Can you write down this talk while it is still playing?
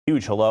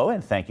Huge hello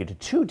and thank you to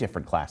two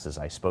different classes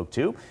I spoke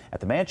to at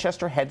the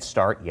Manchester Head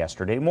Start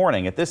yesterday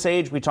morning. At this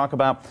age, we talk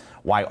about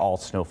why all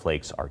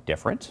snowflakes are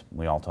different.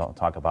 We all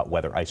talk about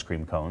weather ice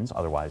cream cones,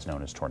 otherwise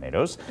known as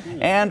tornadoes,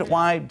 and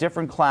why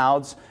different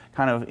clouds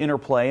kind of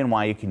interplay and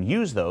why you can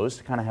use those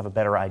to kind of have a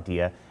better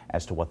idea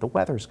as to what the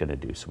weather's going to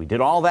do. So we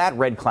did all that.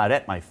 Red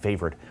Cloudette, my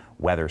favorite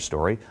weather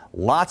story.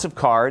 Lots of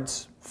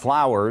cards,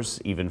 flowers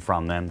even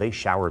from them. They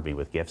showered me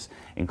with gifts,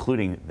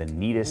 including the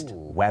neatest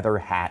weather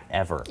hat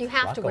ever. You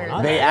have to wear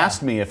it. They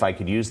asked me if I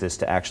could use this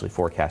to actually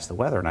forecast the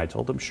weather, and I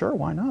told them, sure,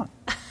 why not?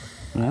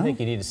 I think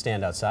you need to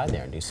stand outside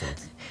there and do some...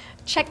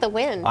 Check the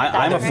wind.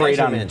 I'm afraid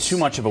on too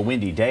much of a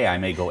windy day, I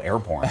may go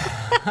airborne.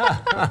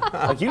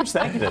 A huge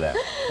thank you to them.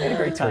 You had a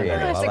great time.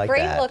 It's a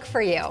great look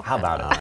for you. How about it?